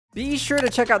Be sure to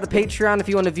check out the Patreon if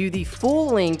you want to view the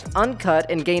full-length, uncut,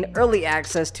 and gain early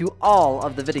access to all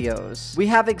of the videos. We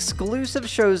have exclusive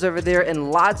shows over there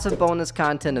and lots of bonus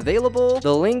content available.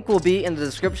 The link will be in the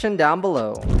description down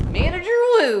below. Manager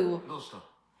Wu!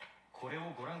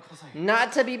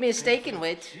 Not to be mistaken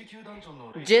with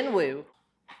Jin Wu.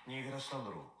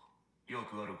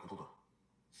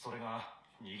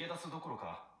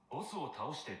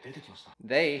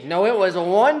 No, it was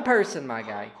one person, my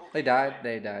guy. They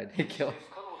died. He killed.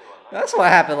 That's what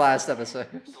happened last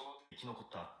episode.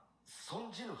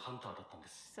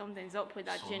 Something's up with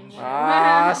that Jin Wu.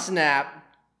 Ah, snap.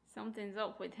 Something's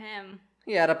up with him.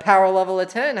 He had a power level of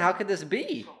 10. How could this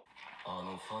be?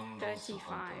 35.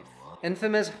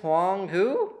 Infamous Huang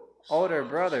who? Older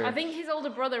brother. I think his older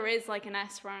brother is like an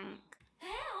S rank.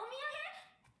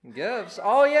 Gifts.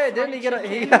 Oh yeah, didn't he get a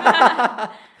he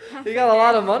got a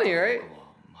lot of money, right?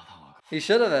 He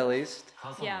should have at least.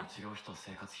 Yeah.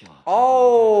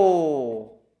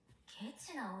 Oh.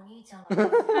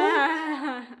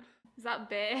 Is that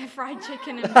bear? Fried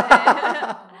chicken and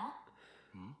bear?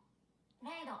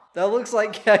 That looks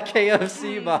like a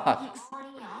KFC box.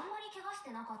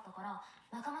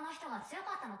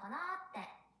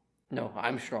 No,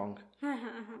 I'm strong.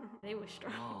 They were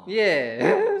strong.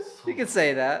 Yeah, you could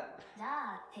say that.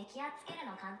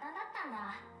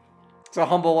 It's a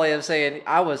humble way of saying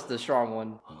I was the strong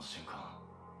one.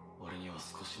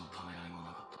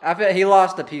 I feel he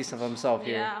lost a piece of himself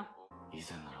here. Yeah.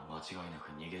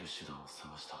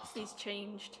 He's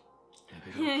changed.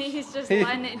 He's just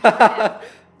letting it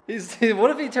drip.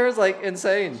 What if he turns like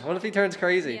insane? What if he turns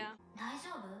crazy? Yeah.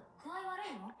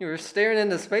 You were staring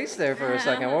into space there for a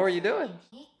second. What were you doing?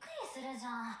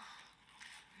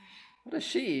 What is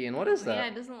she eating? What is that? Yeah,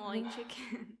 it doesn't like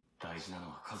chicken.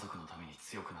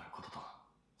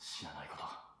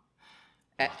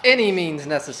 At any means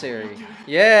necessary.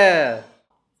 Yeah.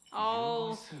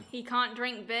 Oh, he can't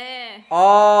drink beer.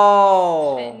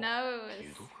 Oh. It knows.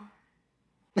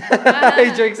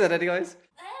 He drinks it anyways.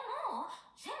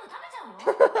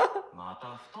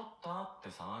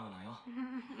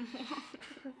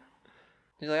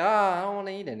 He's like, I don't want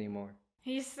to eat anymore.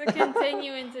 He's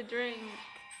continuing to drink.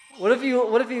 What if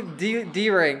he D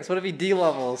ranks? What if he D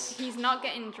levels? He's not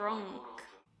getting drunk.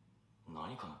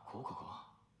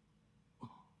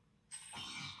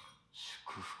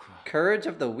 Courage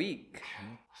of the weak.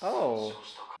 Oh.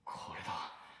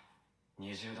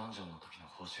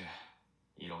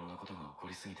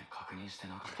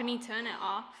 Can he turn it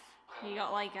off? He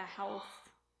got like a health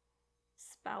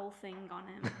spell thing on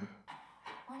him.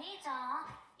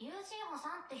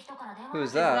 Who's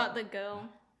Is that? that the girl?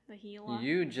 The healer?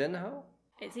 Yu Jinho?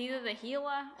 It's either the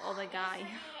healer or the guy.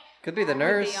 Could be the With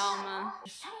nurse. the armor.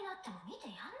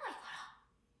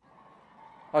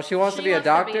 Oh, she wants to be a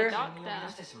doctor?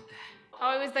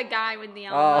 Oh, it was the guy with the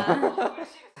armor. Oh.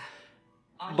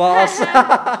 Boss.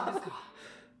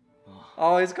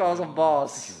 Always calls him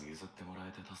boss.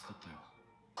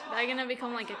 They're gonna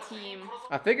become like a team.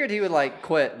 I figured he would like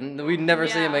quit and we'd never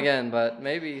see him Yeah. again, but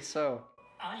maybe so.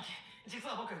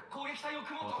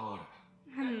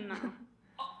 No.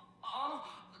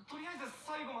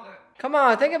 Come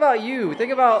on, think about you.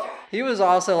 Think about he was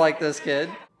also like this kid.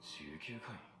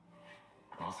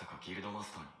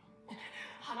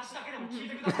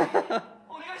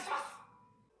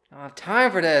 I don't have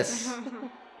time for this.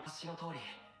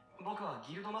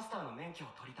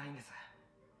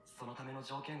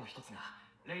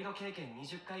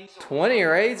 20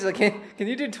 raids? Can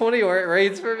you do 20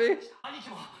 raids for me?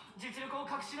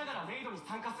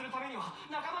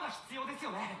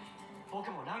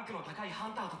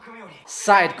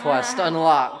 Side quest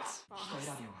unlocked.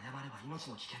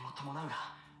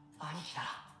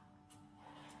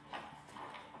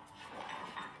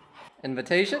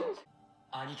 Invitation?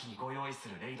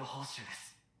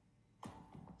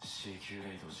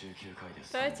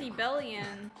 30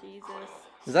 billion. Jesus.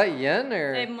 Is that yen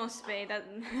or? It must be. That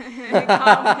it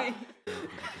can't be.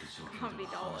 Can't be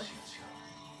dollars.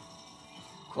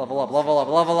 Level up, level up,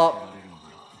 level up.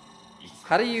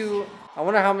 How do you... I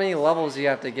wonder how many levels you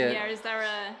have to get. Yeah, is there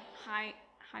a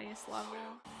highest level?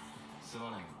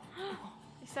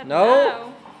 He said No.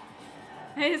 no.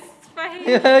 His face.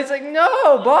 It's like,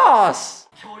 no, boss!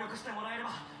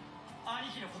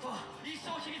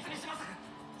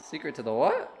 Secret to the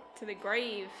what? To the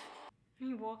grave.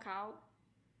 You walk out.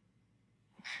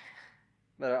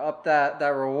 Better up that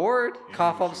reward.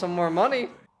 Cough up some more money.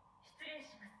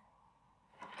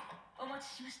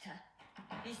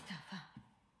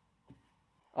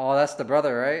 Oh, that's the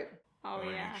brother, right? Oh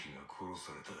yeah.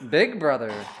 Big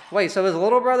brother. Wait, so his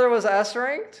little brother was S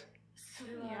ranked?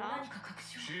 Yeah.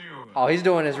 Oh, he's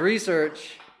doing his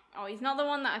research. Oh, he's not the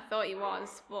one that I thought he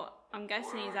was, but I'm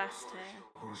guessing he's S tier.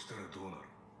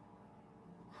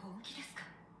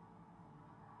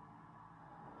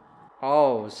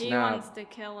 Oh, He snap. wants to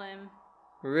kill him.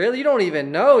 Really? You don't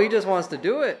even know. He just wants to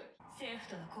do it.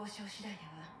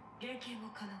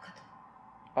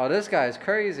 Oh, this guy's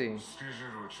crazy.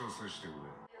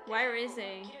 Where is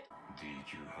he?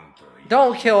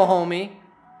 Don't kill homie.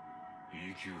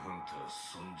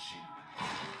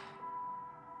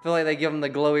 I feel like they give him the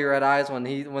glowy red eyes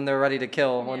when they're ready to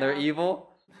kill, when they're evil.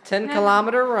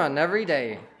 10-kilometer run every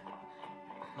day.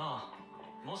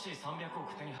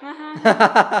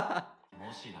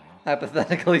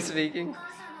 Hypothetically speaking.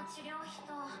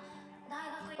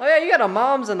 Oh yeah, you got a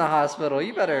mom's in the hospital.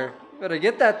 You better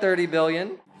get that 30 billion.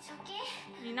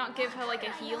 Can you not give her like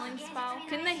a healing spell?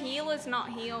 Can the healers not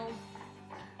heal?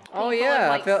 Oh People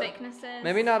yeah, with, I feel sicknesses?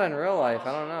 maybe not in real life.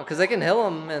 I don't know, cause they can heal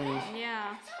them and.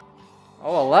 Yeah.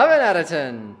 Oh, 11 out of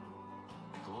 10.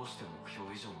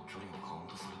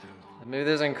 Maybe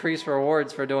there's increased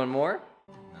rewards for doing more.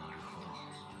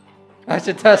 I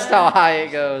should test how high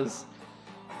it goes.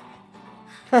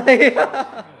 I'm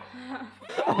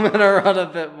gonna run a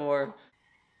bit more.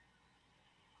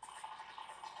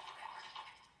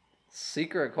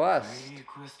 Secret quest.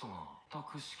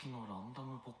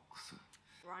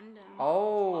 Random.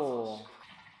 Oh.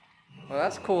 Well,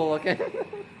 that's cool looking.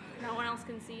 No one else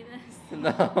can see this.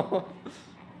 No.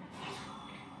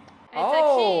 It's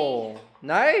a key.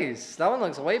 Nice. That one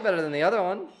looks way better than the other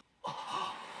one.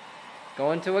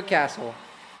 Going to a castle.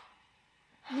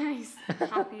 Nice.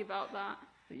 Happy about that.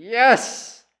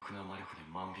 Yes.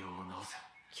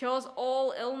 Cures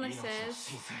all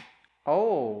illnesses.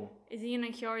 Oh. Is he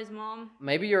gonna cure his mom?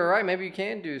 Maybe you're right. Maybe you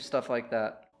can do stuff like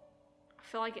that. I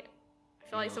feel like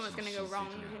something's gonna go wrong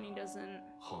when he doesn't.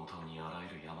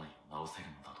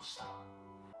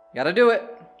 Gotta do it.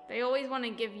 They always want to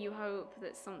give you hope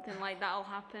that something like that'll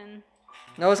happen.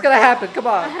 No, it's gonna happen. Come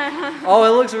on. Oh, it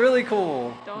looks really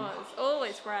cool. It does. Oh,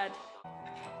 it's red.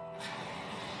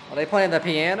 Are they playing the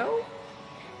piano?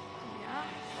 Yeah.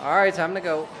 All right, time to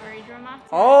go. Very dramatic.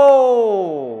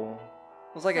 Oh.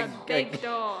 It's like It's a big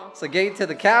door. It's a gate to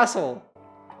the castle.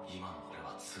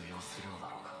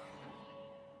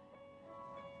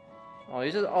 Oh,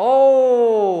 you just.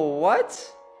 Oh, what?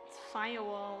 It's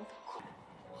firewall.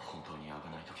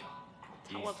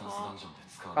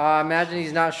 Teleport. Imagine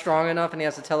he's not strong enough and he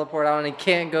has to teleport out and he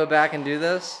can't go back and do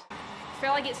this. I feel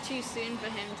like it's too soon for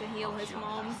him to heal his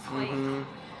mom. Like,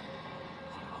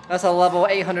 That's a level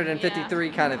 853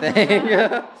 kind of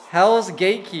thing. Hell's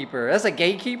Gatekeeper. That's a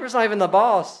gatekeeper? It's not even the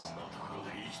boss. oh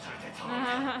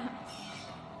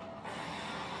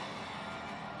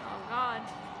god.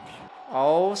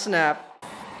 Oh, snap.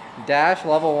 Dash,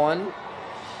 level 1.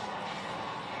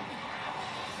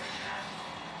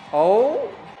 Oh.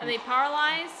 Are they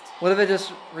paralyzed? What if it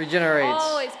just regenerates?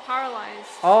 Oh, it's paralyzed.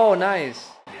 Oh, nice.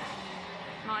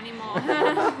 Not anymore.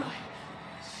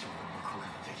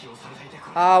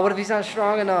 What if he's not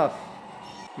strong enough?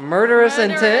 Murderous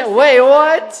intent? Murderous Wait, intent.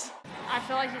 what? I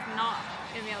feel like he's not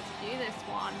gonna be able to do this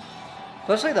one.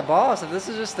 Especially the boss. If this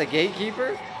is just the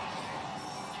gatekeeper,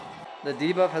 the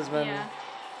debuff has been. Yeah.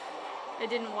 It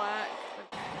didn't work.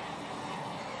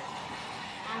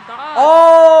 Oh god.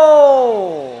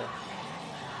 Oh!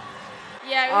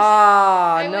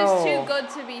 Yeah, it was no. too good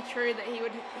to be true that he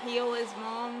would heal his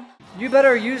mom. You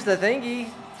better use the thingy.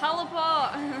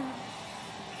 Teleport.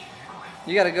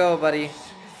 You gotta go, buddy.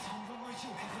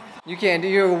 You can't do.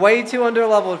 You're way too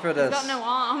underleveled for this. He's got no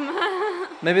arm.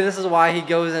 Maybe this is why he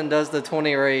goes and does the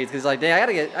 20 raids. Cause he's like, dang,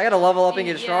 I gotta level up and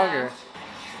get stronger.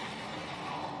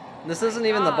 This isn't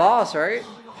even the boss, right?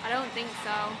 I don't think so.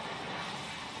 I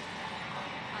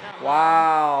don't know.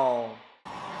 Wow.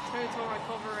 Total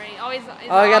recovery. Oh, he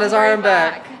got his arm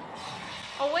back.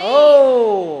 Oh wait.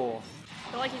 Oh.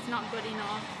 I feel like he's not good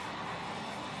enough.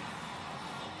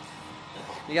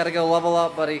 You gotta go level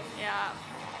up, buddy. Yeah.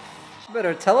 You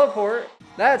better teleport.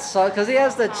 That sucks, cause he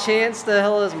has the chance to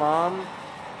heal his mom,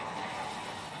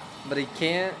 but he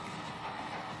can't.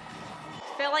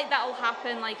 I feel like that'll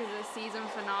happen like as a season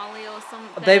finale or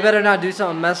something. They better not do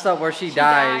something messed up where she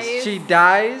dies. She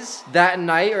dies that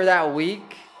night or that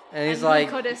week, and he's like,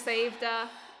 he could have saved her.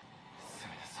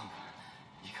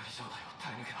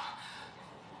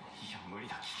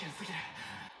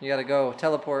 you gotta go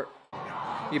teleport.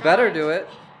 You better do it.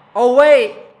 Oh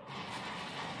wait.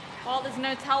 Well, there's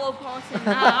no teleporting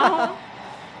now.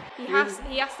 he has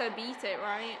to beat it,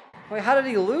 right? Wait, how did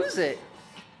he lose it?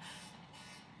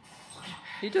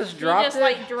 He just dropped it? He just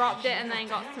like dropped it and then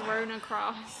got thrown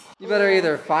across. You better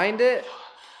either find it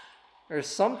or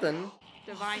something.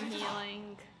 Divine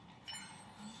healing.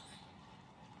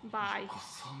 Bye.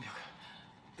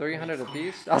 300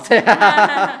 apiece? I'll take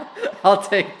I'll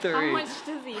take 3. How much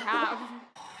does he have?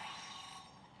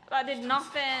 That did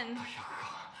nothing.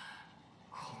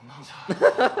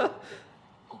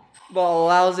 Well,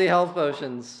 lousy health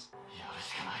potions.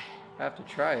 I have to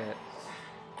try it.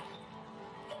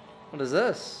 What is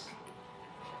this?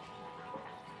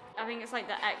 I think it's like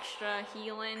the extra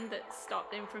healing that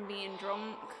stopped him from being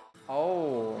drunk.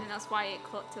 Oh. And that's why it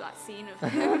cut to that scene of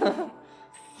him.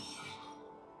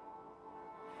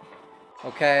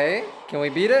 Okay, can we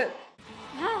beat it?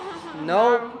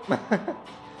 Nope. Getting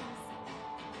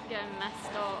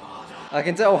messed up. I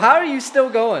can tell. How are you still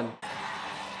going?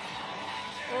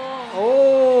 Oh.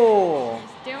 Oh.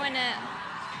 He's doing it.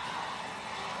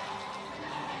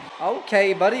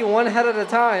 Okay, buddy, one head at a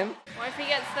time. What if he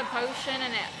gets the potion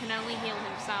and it can only heal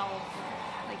himself?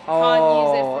 Like, he Oh, can't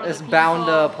use it for it's other bound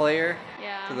to a people. player?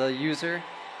 Yeah. To the user?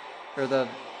 Or the...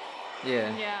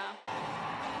 Yeah. Yeah.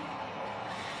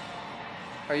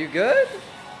 Are you good?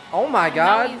 Oh my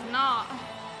god. No, he's not.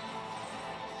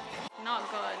 Not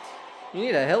good. You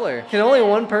need a healer. Can only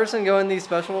one person go in these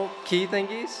special key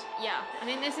thingies? Yeah, I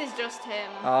think this is just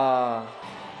him.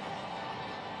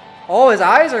 Oh, his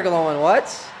eyes are glowing.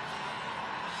 What?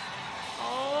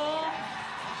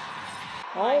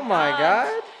 Oh my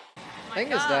god. I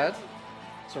think it's dead.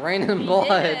 It's raining blood.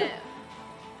 Did it.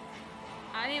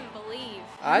 I didn't believe.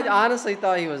 I honestly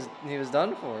thought he was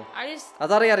done for. I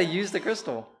thought he had to use the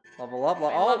crystal. Level up.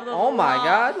 Level Oh my up.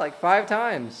 god, like 5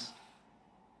 times.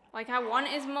 Like, I want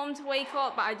his mum to wake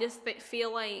up, but I just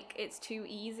feel like it's too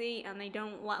easy and they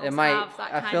don't let us It might. have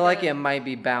that kind I feel like of... it might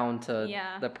be bound to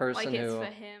Yeah, the person like it's who. for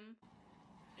him.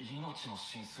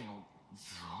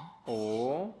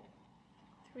 Oh.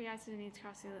 3 items need to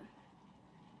cross the other.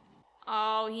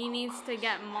 Oh, he needs to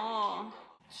get more.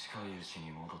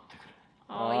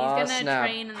 Oh, he's gonna snap.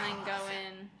 train and then go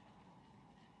in.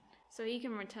 So he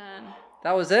can return.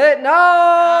 That was it?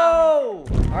 No!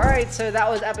 Alright, so that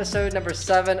was episode number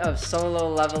 7 of Solo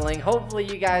Leveling. Hopefully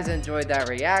you guys enjoyed that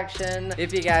reaction.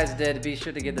 If you guys did, be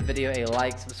sure to give the video a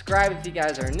like, subscribe if you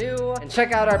guys are new, and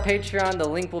check out our Patreon. The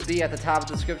link will be at the top of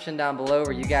the description down below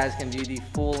where you guys can view the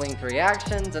full-length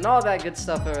reactions and all that good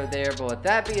stuff over there. But with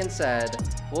that being said,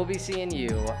 we'll be seeing you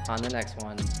on the next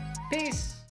one. Peace!